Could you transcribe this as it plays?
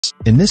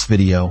In this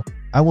video,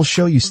 I will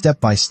show you step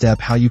by step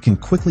how you can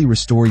quickly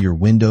restore your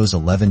Windows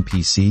 11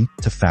 PC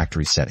to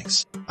factory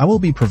settings. I will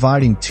be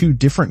providing two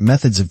different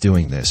methods of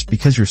doing this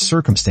because your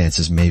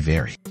circumstances may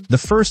vary. The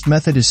first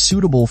method is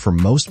suitable for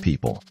most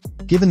people,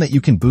 given that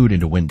you can boot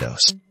into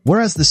Windows,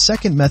 whereas the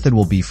second method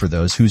will be for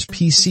those whose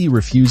PC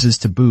refuses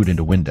to boot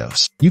into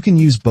Windows. You can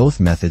use both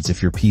methods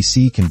if your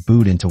PC can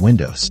boot into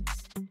Windows.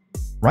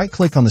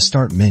 Right-click on the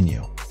Start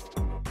menu,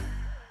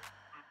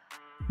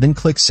 then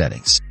click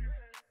Settings.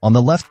 On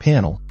the left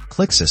panel,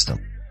 click System.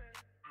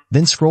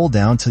 Then scroll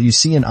down till you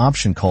see an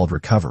option called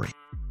Recovery.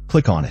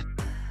 Click on it.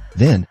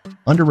 Then,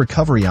 under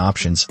Recovery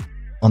Options,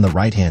 on the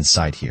right-hand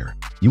side here,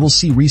 you will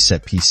see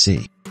Reset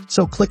PC.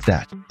 So click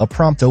that. A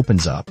prompt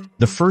opens up.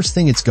 The first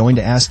thing it's going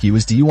to ask you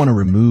is, do you want to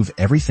remove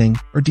everything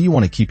or do you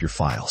want to keep your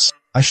files?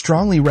 I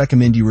strongly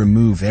recommend you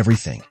remove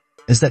everything,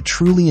 as that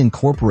truly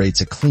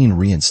incorporates a clean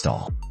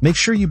reinstall. Make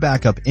sure you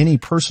back up any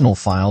personal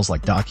files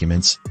like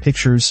documents,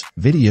 pictures,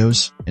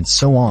 videos, and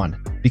so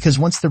on, because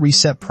once the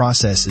reset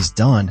process is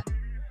done,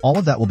 all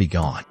of that will be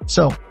gone.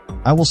 So,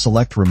 I will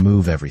select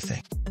Remove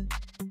Everything.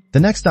 The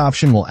next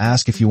option will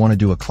ask if you want to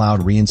do a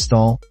cloud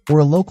reinstall or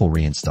a local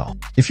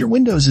reinstall. If your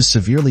Windows is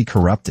severely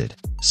corrupted,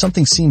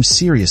 something seems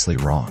seriously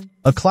wrong.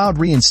 A cloud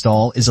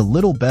reinstall is a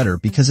little better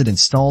because it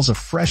installs a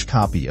fresh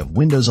copy of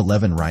Windows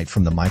 11 right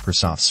from the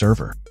Microsoft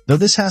server, though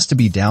this has to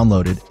be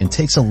downloaded and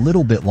takes a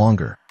little bit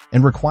longer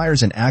and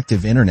requires an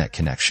active internet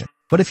connection.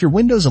 But if your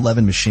Windows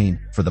 11 machine,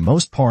 for the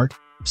most part,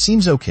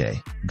 seems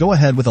okay, go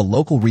ahead with a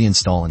local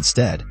reinstall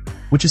instead,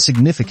 which is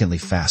significantly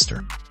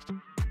faster.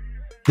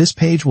 This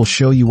page will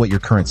show you what your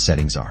current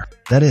settings are.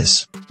 That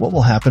is, what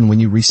will happen when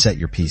you reset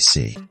your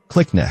PC.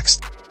 Click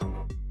Next.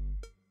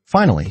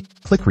 Finally,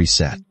 click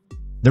Reset.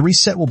 The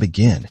reset will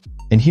begin,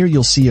 and here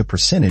you'll see a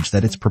percentage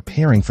that it's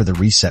preparing for the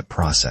reset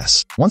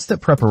process. Once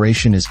that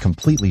preparation is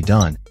completely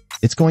done,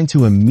 it's going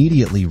to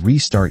immediately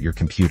restart your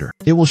computer.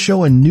 It will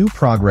show a new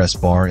progress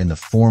bar in the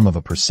form of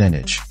a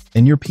percentage,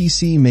 and your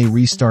PC may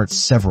restart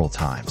several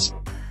times.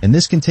 And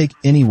this can take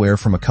anywhere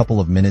from a couple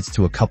of minutes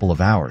to a couple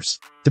of hours,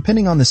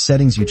 depending on the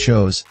settings you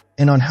chose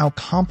and on how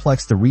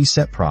complex the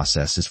reset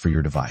process is for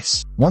your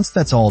device. Once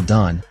that's all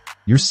done,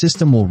 your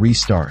system will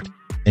restart,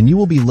 and you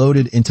will be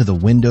loaded into the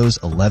Windows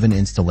 11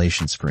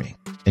 installation screen.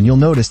 And you'll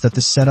notice that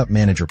the Setup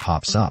Manager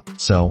pops up.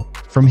 So,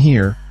 from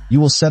here, you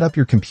will set up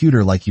your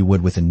computer like you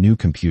would with a new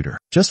computer.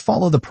 Just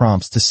follow the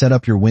prompts to set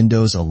up your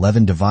Windows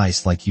 11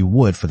 device like you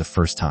would for the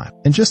first time.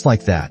 And just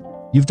like that,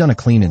 you've done a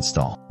clean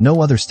install.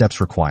 No other steps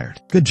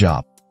required. Good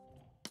job.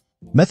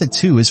 Method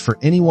 2 is for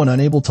anyone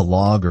unable to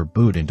log or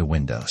boot into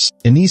Windows.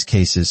 In these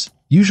cases,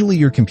 usually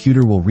your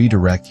computer will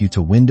redirect you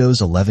to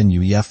Windows 11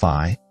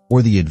 UEFI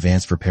or the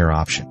Advanced Repair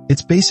option.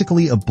 It's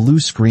basically a blue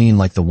screen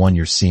like the one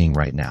you're seeing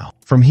right now.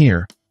 From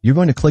here, you're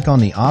going to click on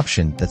the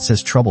option that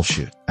says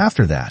Troubleshoot.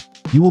 After that,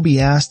 you will be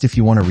asked if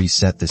you want to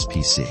reset this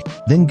PC.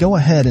 Then go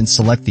ahead and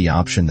select the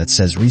option that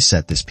says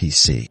Reset this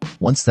PC.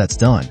 Once that's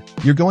done,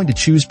 you're going to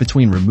choose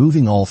between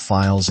removing all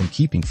files and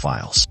keeping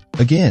files.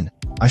 Again,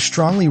 I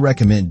strongly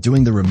recommend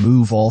doing the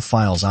Remove All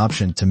Files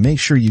option to make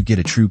sure you get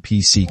a true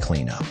PC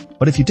cleanup.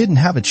 But if you didn't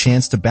have a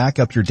chance to back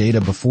up your data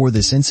before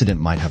this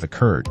incident might have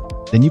occurred,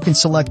 then you can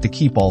select the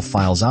Keep All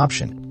Files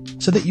option,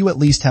 so that you at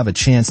least have a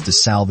chance to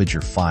salvage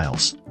your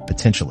files,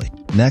 potentially.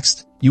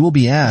 Next, you will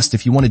be asked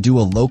if you want to do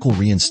a local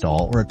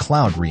reinstall or a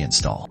cloud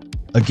reinstall.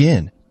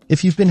 Again,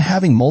 if you've been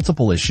having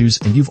multiple issues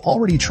and you've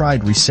already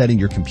tried resetting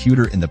your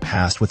computer in the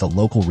past with a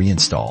local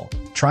reinstall,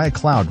 try a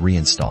cloud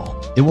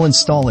reinstall. It will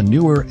install a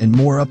newer and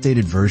more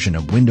updated version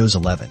of Windows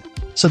 11,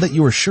 so that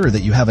you are sure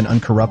that you have an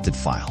uncorrupted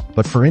file.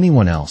 But for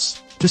anyone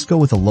else, just go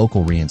with a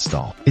local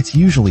reinstall. It's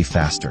usually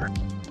faster.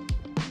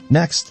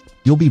 Next,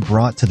 you'll be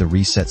brought to the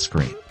reset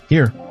screen.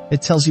 Here,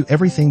 it tells you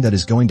everything that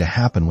is going to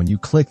happen when you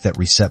click that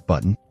reset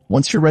button.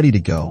 Once you're ready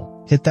to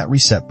go, hit that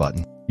reset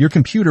button. Your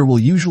computer will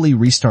usually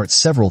restart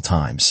several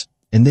times,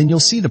 and then you'll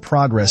see the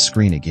progress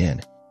screen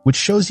again, which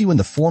shows you in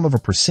the form of a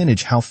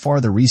percentage how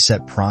far the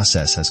reset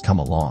process has come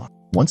along.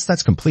 Once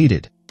that's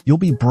completed, you'll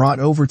be brought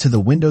over to the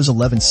Windows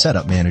 11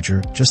 Setup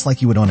Manager just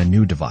like you would on a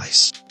new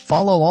device.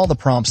 Follow all the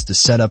prompts to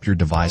set up your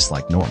device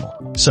like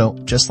normal. So,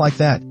 just like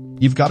that,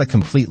 you've got a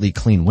completely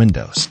clean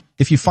Windows.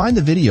 If you find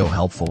the video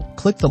helpful,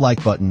 click the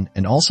like button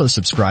and also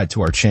subscribe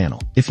to our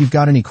channel. If you've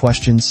got any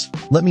questions,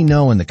 let me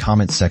know in the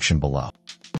comment section below.